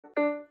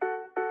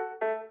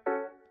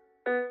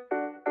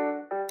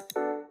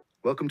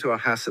Welcome to our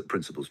HACCP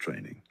Principles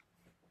training.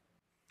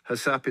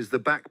 HACCP is the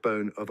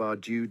backbone of our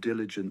due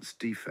diligence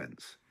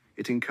defense.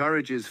 It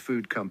encourages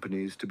food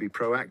companies to be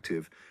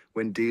proactive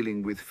when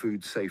dealing with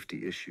food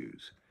safety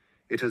issues.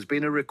 It has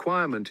been a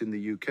requirement in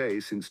the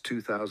UK since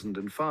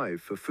 2005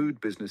 for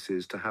food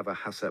businesses to have a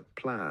HACCP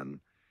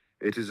plan.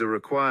 It is a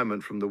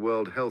requirement from the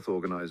World Health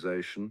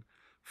Organization,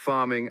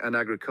 Farming and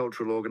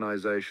Agricultural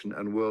Organization,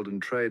 and World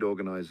and Trade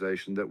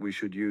Organization that we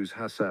should use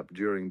HACCP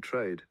during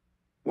trade.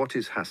 What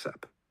is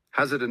HACCP?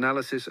 Hazard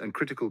Analysis and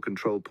Critical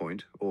Control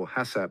Point, or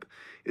HACCP,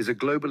 is a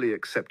globally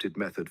accepted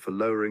method for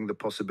lowering the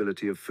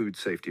possibility of food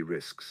safety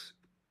risks.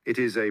 It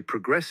is a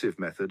progressive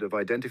method of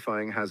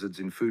identifying hazards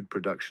in food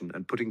production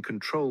and putting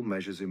control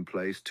measures in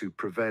place to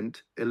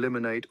prevent,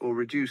 eliminate, or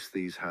reduce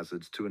these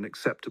hazards to an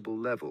acceptable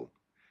level.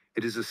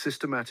 It is a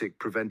systematic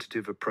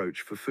preventative approach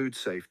for food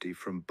safety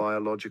from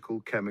biological,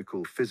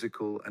 chemical,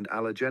 physical, and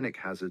allergenic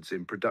hazards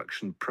in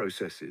production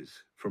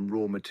processes, from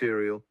raw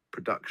material,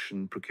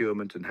 production,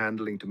 procurement, and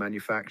handling to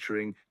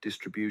manufacturing,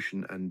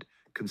 distribution, and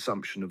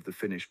consumption of the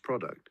finished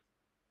product.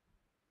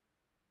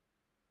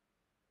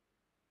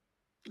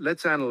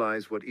 Let's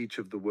analyze what each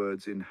of the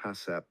words in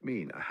HACCP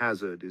mean. A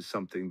hazard is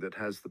something that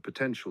has the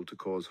potential to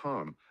cause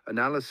harm.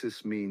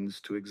 Analysis means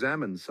to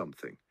examine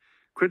something.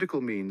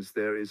 Critical means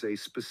there is a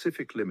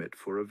specific limit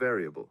for a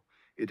variable.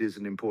 It is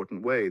an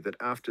important way that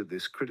after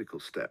this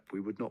critical step, we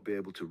would not be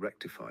able to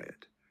rectify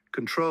it.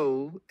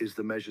 Control is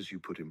the measures you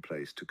put in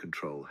place to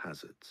control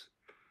hazards.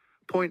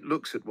 Point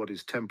looks at what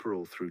is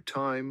temporal through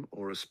time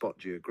or a spot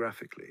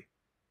geographically.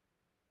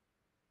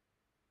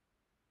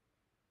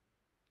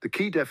 The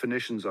key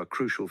definitions are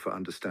crucial for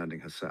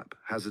understanding HACCP.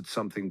 Hazard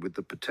something with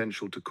the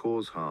potential to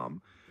cause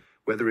harm,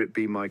 whether it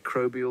be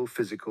microbial,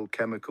 physical,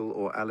 chemical,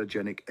 or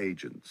allergenic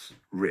agents.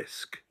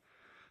 Risk.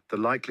 The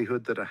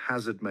likelihood that a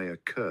hazard may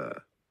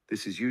occur.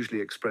 This is usually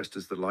expressed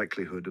as the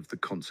likelihood of the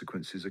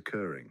consequences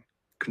occurring.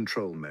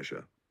 Control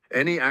measure.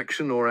 Any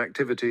action or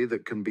activity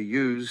that can be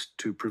used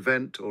to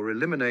prevent or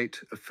eliminate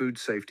a food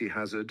safety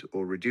hazard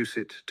or reduce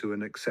it to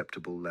an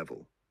acceptable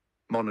level.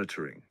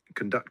 Monitoring.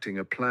 Conducting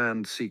a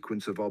planned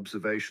sequence of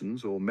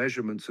observations or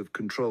measurements of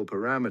control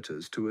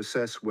parameters to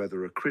assess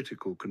whether a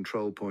critical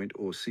control point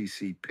or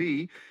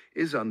CCP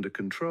is under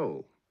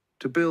control.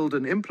 To build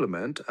and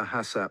implement a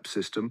HACCP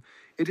system,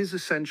 it is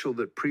essential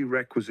that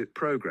prerequisite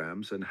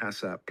programs and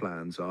HACCP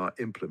plans are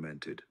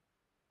implemented.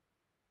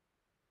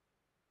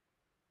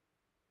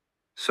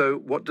 So,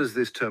 what does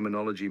this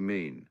terminology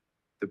mean?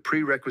 The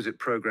prerequisite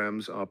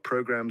programs are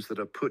programs that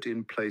are put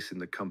in place in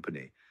the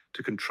company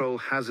to control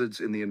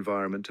hazards in the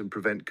environment and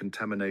prevent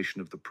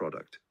contamination of the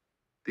product.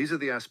 These are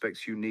the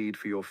aspects you need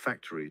for your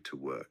factory to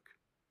work.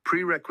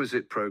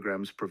 Prerequisite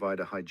programs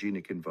provide a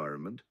hygienic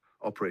environment,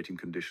 operating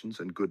conditions,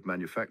 and good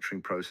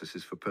manufacturing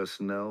processes for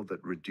personnel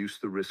that reduce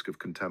the risk of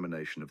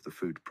contamination of the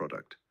food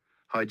product.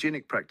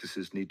 Hygienic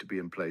practices need to be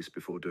in place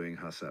before doing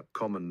HACCP.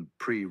 Common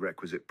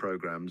prerequisite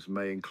programs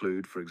may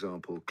include, for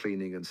example,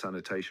 cleaning and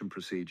sanitation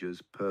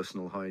procedures,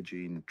 personal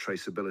hygiene,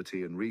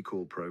 traceability and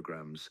recall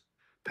programs,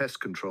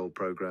 pest control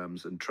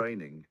programs, and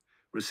training.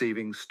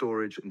 Receiving,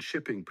 storage, and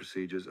shipping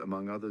procedures,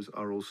 among others,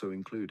 are also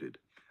included.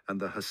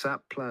 And the HACCP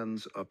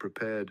plans are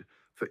prepared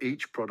for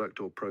each product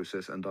or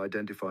process and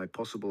identify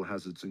possible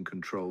hazards and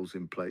controls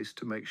in place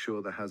to make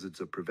sure the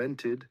hazards are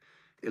prevented,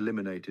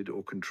 eliminated,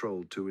 or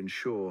controlled to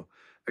ensure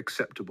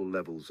acceptable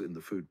levels in the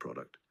food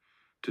product.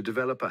 To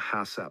develop a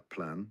HACCP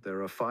plan,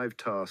 there are 5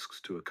 tasks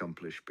to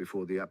accomplish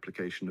before the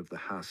application of the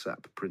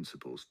HACCP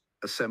principles.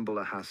 Assemble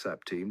a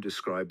HACCP team,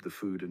 describe the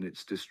food and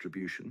its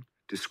distribution,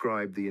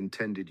 describe the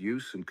intended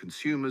use and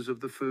consumers of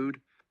the food,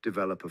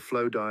 develop a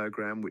flow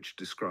diagram which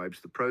describes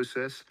the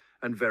process,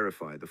 and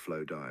verify the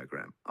flow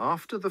diagram.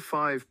 After the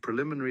 5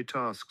 preliminary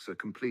tasks are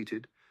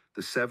completed,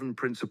 the 7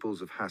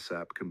 principles of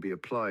HACCP can be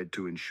applied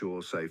to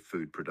ensure safe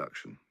food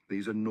production.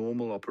 These are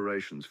normal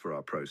operations for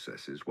our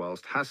processes,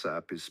 whilst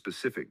HACCP is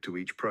specific to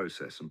each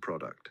process and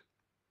product.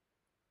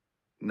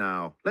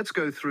 Now, let's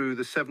go through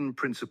the 7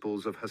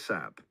 principles of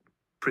HACCP.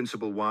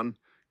 Principle 1,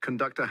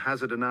 conduct a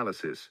hazard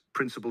analysis.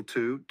 Principle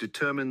 2,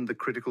 determine the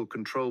critical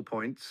control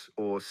points,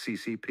 or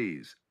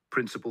CCPs.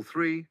 Principle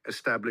 3,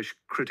 establish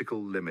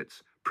critical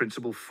limits.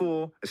 Principle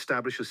 4,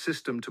 establish a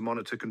system to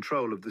monitor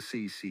control of the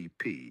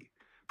CCP.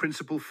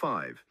 Principle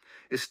 5,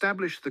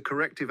 establish the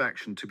corrective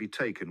action to be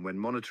taken when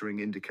monitoring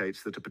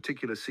indicates that a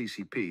particular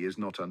CCP is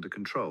not under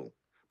control.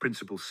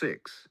 Principle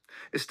 6,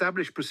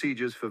 establish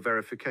procedures for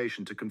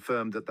verification to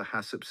confirm that the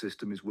HACCP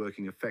system is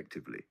working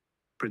effectively.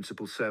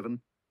 Principle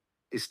 7,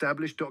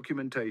 establish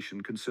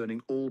documentation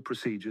concerning all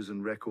procedures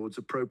and records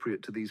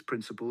appropriate to these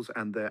principles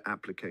and their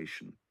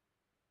application.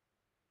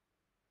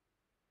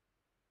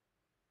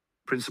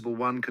 Principle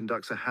 1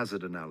 conducts a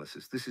hazard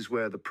analysis. This is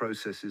where the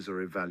processes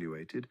are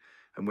evaluated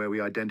and where we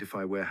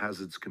identify where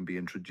hazards can be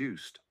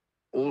introduced.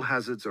 All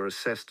hazards are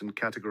assessed and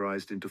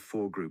categorized into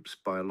 4 groups: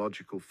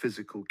 biological,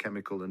 physical,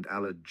 chemical, and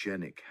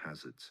allergenic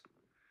hazards.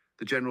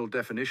 The general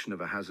definition of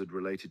a hazard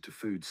related to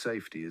food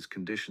safety is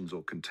conditions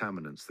or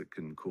contaminants that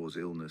can cause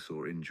illness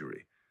or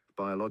injury.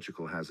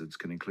 Biological hazards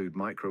can include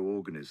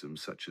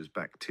microorganisms such as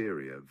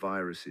bacteria,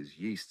 viruses,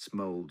 yeasts,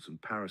 molds,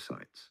 and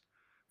parasites.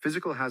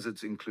 Physical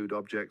hazards include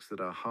objects that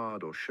are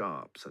hard or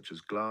sharp, such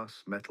as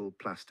glass, metal,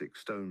 plastic,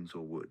 stones,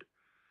 or wood.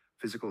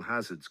 Physical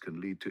hazards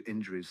can lead to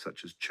injuries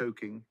such as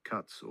choking,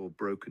 cuts, or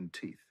broken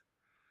teeth.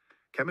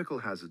 Chemical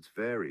hazards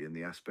vary in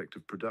the aspect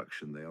of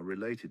production they are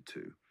related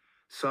to.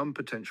 Some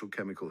potential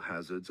chemical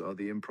hazards are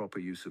the improper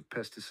use of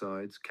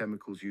pesticides,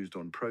 chemicals used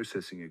on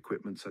processing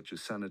equipment such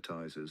as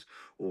sanitizers,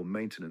 or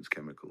maintenance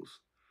chemicals.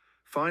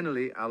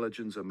 Finally,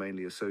 allergens are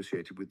mainly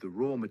associated with the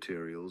raw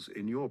materials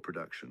in your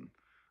production.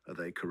 Are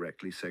they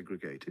correctly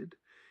segregated?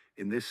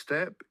 In this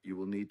step, you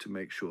will need to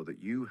make sure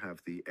that you have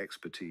the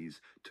expertise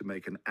to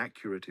make an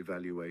accurate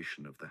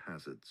evaluation of the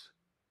hazards.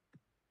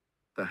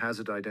 The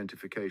hazard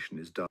identification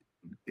is done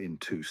in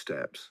 2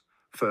 steps.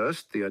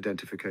 First, the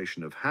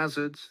identification of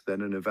hazards,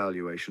 then an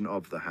evaluation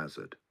of the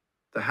hazard.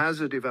 The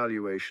hazard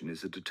evaluation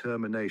is a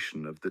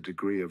determination of the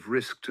degree of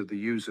risk to the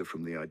user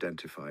from the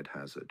identified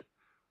hazard.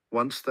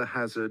 Once the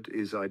hazard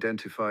is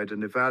identified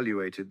and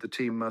evaluated, the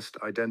team must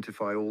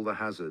identify all the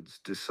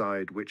hazards,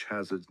 decide which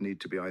hazards need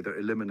to be either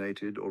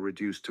eliminated or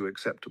reduced to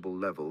acceptable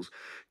levels,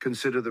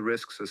 consider the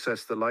risks,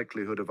 assess the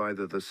likelihood of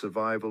either the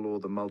survival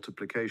or the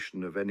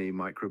multiplication of any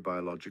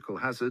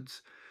microbiological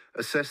hazards,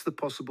 assess the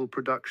possible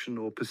production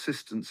or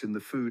persistence in the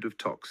food of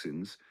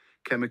toxins,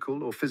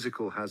 chemical or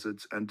physical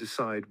hazards, and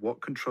decide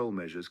what control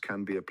measures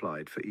can be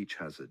applied for each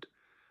hazard.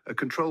 A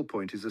control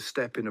point is a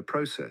step in a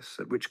process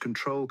at which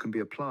control can be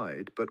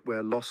applied, but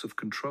where loss of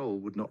control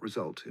would not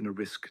result in a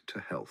risk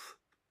to health.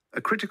 A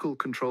critical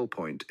control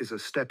point is a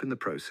step in the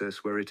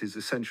process where it is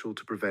essential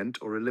to prevent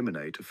or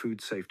eliminate a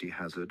food safety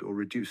hazard or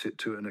reduce it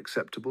to an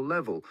acceptable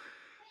level.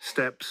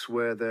 Steps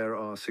where there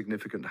are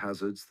significant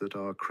hazards that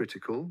are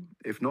critical.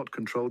 If not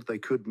controlled, they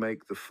could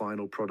make the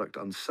final product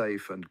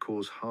unsafe and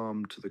cause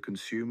harm to the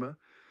consumer.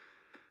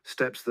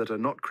 Steps that are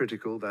not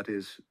critical, that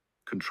is,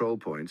 control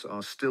points,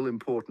 are still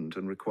important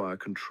and require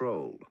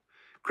control.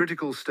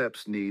 Critical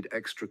steps need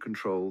extra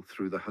control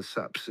through the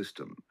HACCP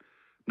system.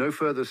 No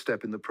further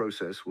step in the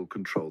process will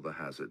control the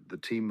hazard. The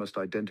team must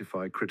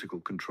identify critical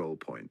control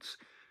points.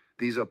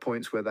 These are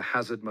points where the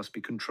hazard must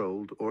be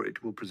controlled or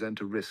it will present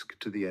a risk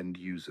to the end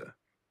user.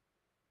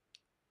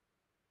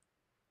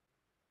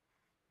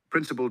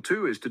 Principle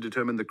 2 is to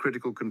determine the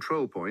critical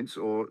control points,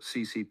 or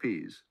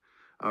CCPs.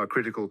 Our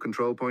critical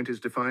control point is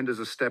defined as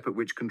a step at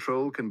which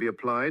control can be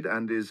applied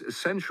and is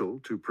essential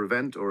to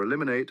prevent or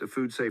eliminate a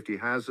food safety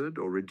hazard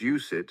or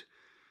reduce it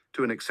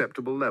to an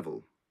acceptable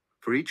level.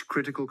 For each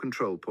critical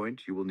control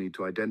point, you will need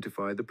to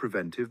identify the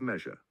preventive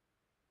measure.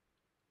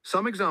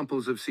 Some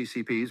examples of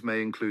CCPs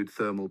may include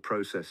thermal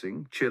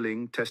processing,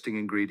 chilling, testing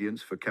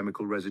ingredients for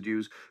chemical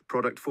residues,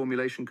 product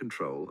formulation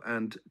control,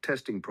 and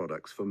testing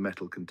products for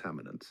metal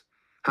contaminants.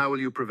 How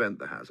will you prevent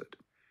the hazard?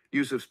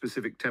 Use of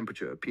specific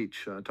temperature,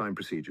 pH, time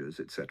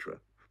procedures, etc.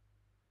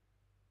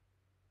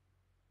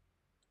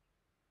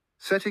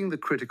 Setting the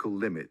critical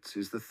limits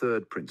is the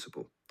third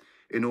principle.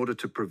 In order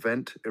to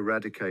prevent,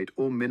 eradicate,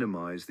 or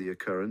minimize the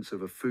occurrence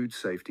of a food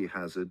safety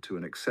hazard to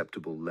an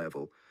acceptable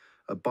level,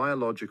 a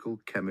biological,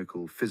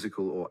 chemical,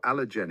 physical, or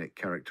allergenic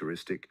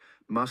characteristic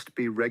must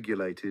be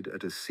regulated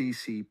at a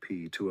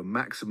CCP to a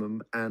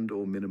maximum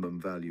and/or minimum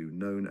value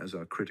known as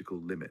our critical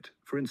limit.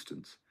 For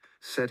instance,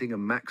 setting a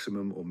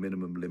maximum or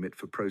minimum limit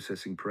for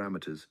processing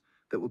parameters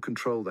that will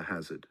control the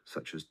hazard,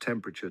 such as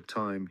temperature,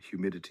 time,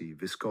 humidity,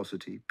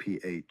 viscosity,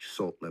 pH,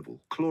 salt level,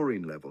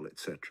 chlorine level,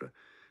 etc.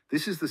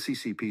 This is the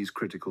CCP's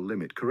critical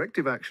limit.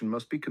 Corrective action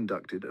must be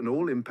conducted and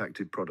all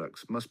impacted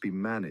products must be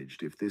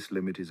managed if this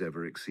limit is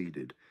ever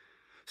exceeded.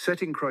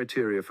 Setting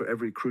criteria for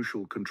every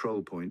crucial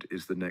control point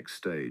is the next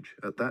stage.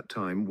 At that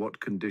time,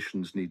 what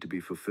conditions need to be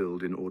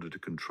fulfilled in order to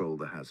control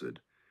the hazard?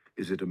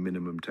 Is it a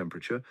minimum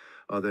temperature?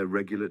 Are there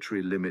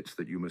regulatory limits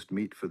that you must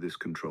meet for this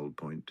control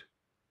point?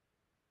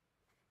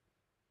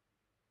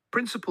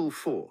 Principle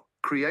 4.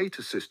 Create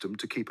a system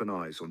to keep an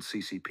eye on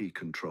CCP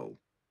control.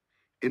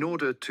 In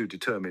order to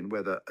determine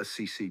whether a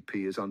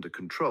CCP is under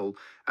control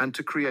and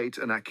to create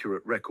an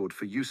accurate record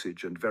for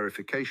usage and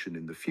verification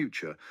in the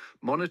future,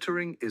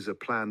 monitoring is a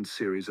planned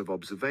series of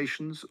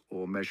observations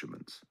or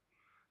measurements.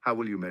 How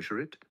will you measure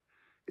it?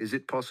 Is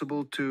it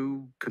possible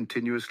to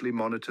continuously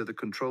monitor the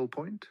control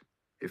point?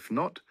 If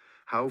not,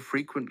 how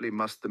frequently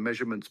must the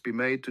measurements be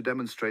made to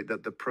demonstrate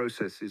that the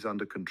process is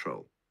under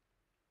control?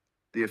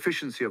 The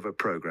efficiency of a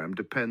program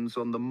depends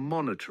on the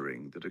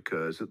monitoring that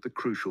occurs at the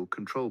crucial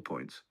control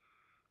points.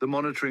 The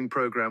monitoring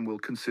program will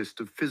consist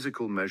of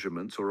physical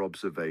measurements or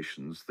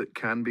observations that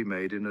can be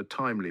made in a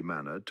timely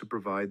manner to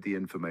provide the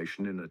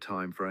information in a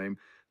time frame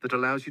that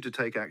allows you to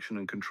take action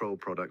and control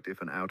product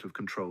if an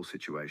out-of-control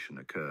situation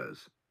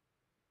occurs.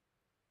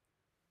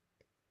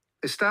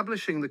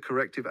 Establishing the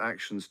corrective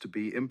actions to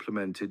be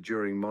implemented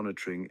during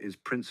monitoring is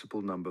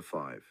principle number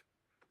 5.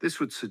 This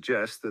would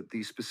suggest that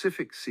the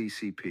specific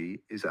CCP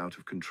is out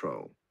of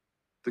control.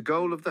 The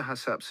goal of the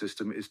HACCP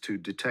system is to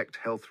detect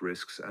health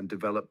risks and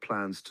develop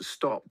plans to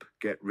stop,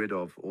 get rid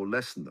of, or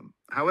lessen them.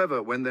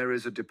 However, when there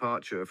is a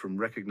departure from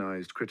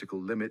recognized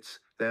critical limits,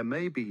 there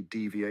may be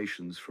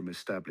deviations from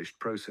established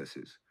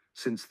processes.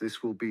 Since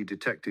this will be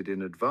detected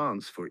in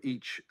advance for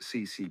each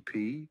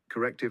CCP,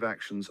 corrective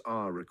actions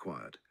are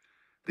required.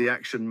 The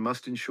action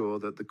must ensure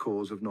that the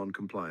cause of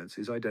non-compliance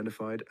is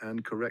identified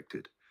and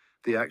corrected.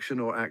 The action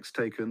or acts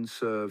taken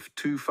serve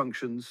two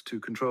functions: to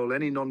control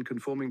any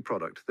non-conforming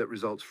product that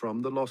results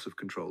from the loss of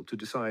control, to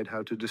decide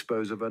how to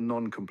dispose of a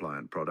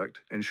non-compliant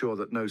product, ensure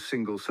that no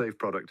single safe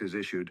product is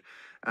issued,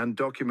 and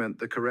document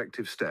the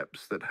corrective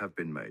steps that have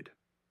been made.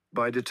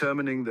 By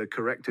determining the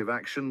corrective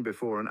action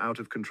before an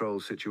out-of-control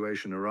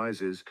situation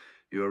arises,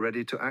 you are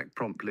ready to act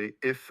promptly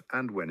if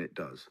and when it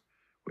does,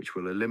 which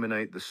will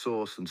eliminate the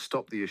source and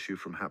stop the issue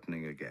from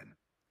happening again.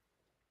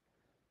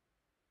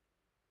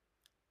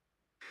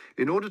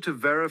 In order to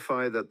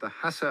verify that the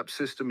HACCP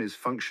system is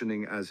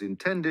functioning as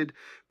intended,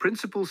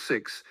 Principle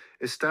 6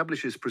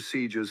 establishes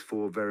procedures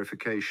for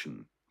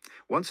verification.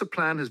 Once a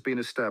plan has been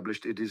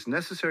established, it is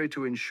necessary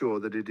to ensure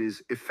that it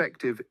is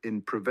effective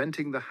in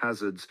preventing the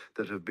hazards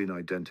that have been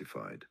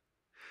identified.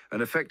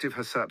 An effective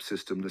HACCP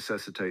system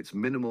necessitates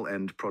minimal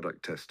end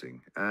product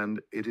testing,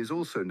 and it is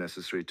also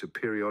necessary to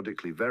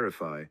periodically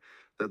verify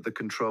that the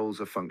controls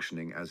are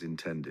functioning as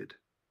intended.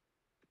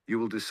 You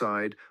will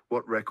decide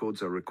what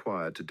records are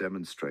required to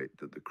demonstrate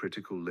that the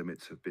critical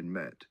limits have been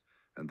met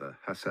and the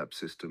HACCP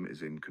system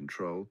is in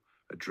control,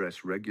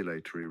 address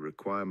regulatory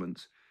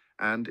requirements,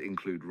 and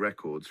include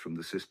records from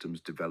the system's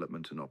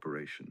development and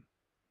operation.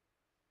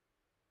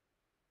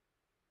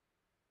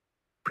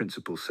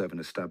 Principle 7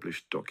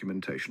 established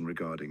documentation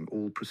regarding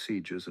all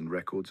procedures and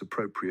records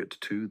appropriate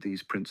to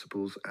these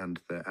principles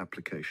and their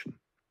application.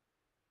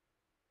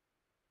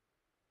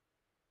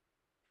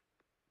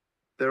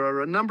 There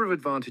are a number of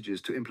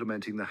advantages to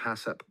implementing the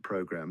HACCP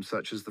program,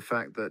 such as the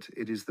fact that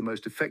it is the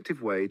most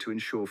effective way to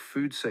ensure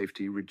food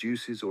safety,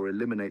 reduces or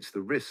eliminates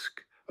the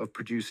risk of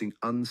producing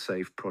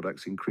unsafe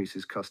products,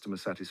 increases customer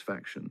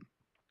satisfaction.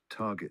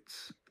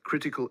 Targets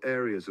critical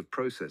areas of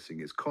processing,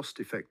 is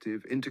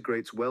cost-effective,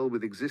 integrates well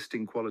with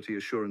existing quality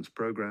assurance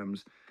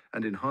programs,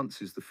 and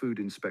enhances the food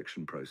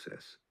inspection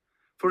process.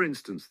 For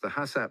instance, the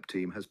HACCP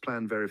team has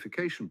planned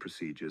verification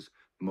procedures,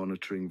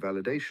 monitoring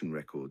validation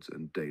records,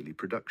 and daily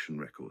production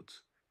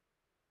records.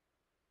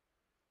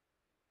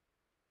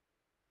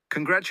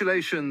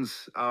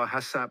 Congratulations! Our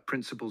HACCP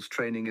Principles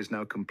training is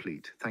now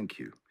complete. Thank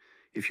you.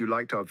 If you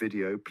liked our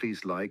video,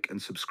 please like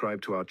and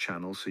subscribe to our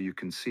channel so you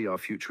can see our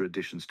future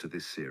additions to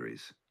this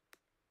series.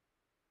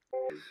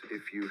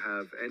 If you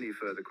have any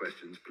further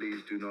questions,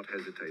 please do not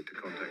hesitate to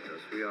contact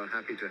us. We are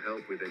happy to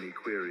help with any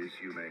queries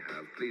you may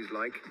have. Please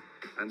like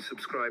and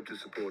subscribe to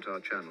support our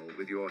channel.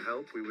 With your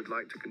help, we would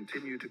like to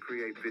continue to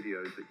create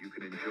videos that you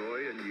can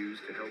enjoy and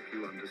use to help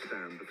you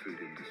understand the food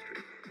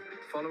industry.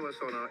 Follow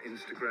us on our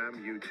Instagram,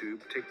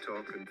 YouTube,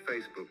 TikTok, and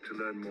Facebook to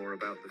learn more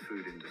about the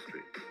food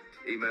industry.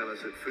 Email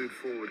us at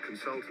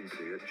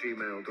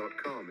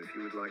foodforwardconsultancy@gmail.com if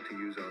you would like to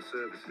use our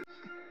services.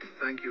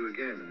 Thank you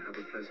again and have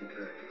a pleasant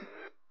day.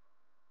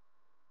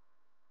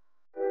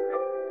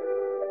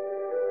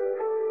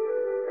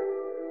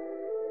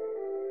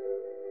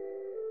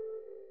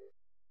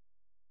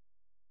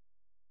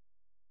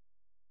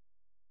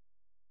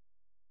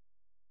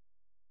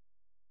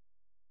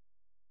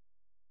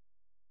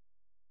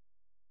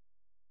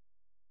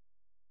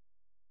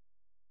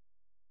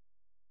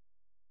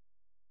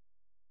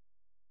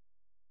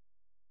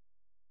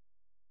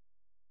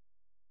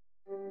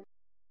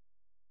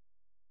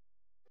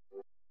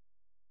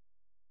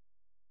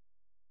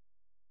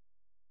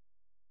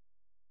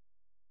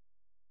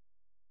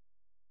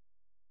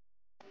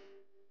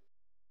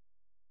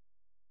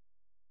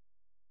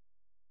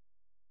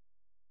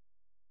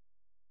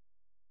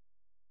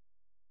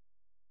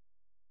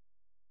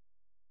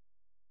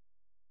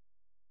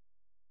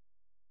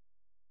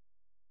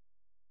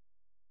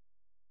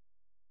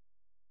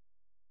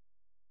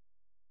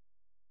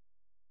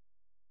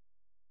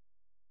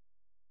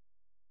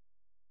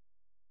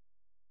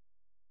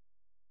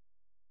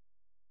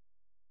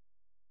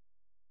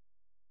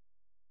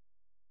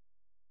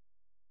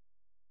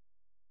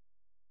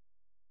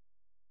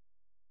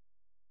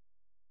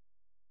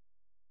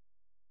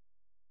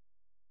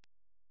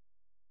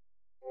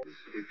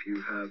 If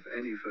you have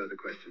any further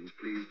questions,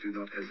 please do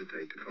not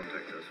hesitate to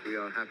contact us. We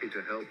are happy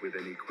to help with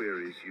any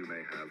queries you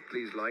may have.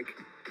 Please like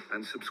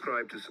and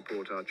subscribe to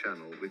support our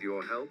channel. With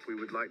your help, we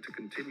would like to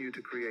continue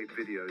to create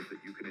videos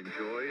that you can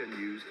enjoy and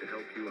use to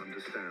help you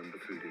understand the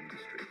food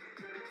industry.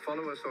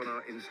 Follow us on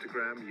our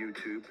Instagram,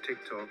 YouTube,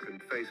 TikTok, and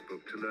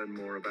Facebook to learn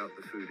more about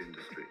the food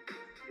industry.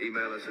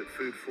 Email us at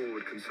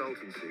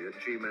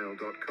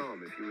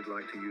foodforwardconsultancy@gmail.com if you would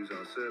like to use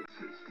our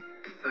services.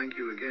 Thank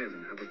you again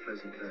and have a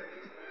pleasant day.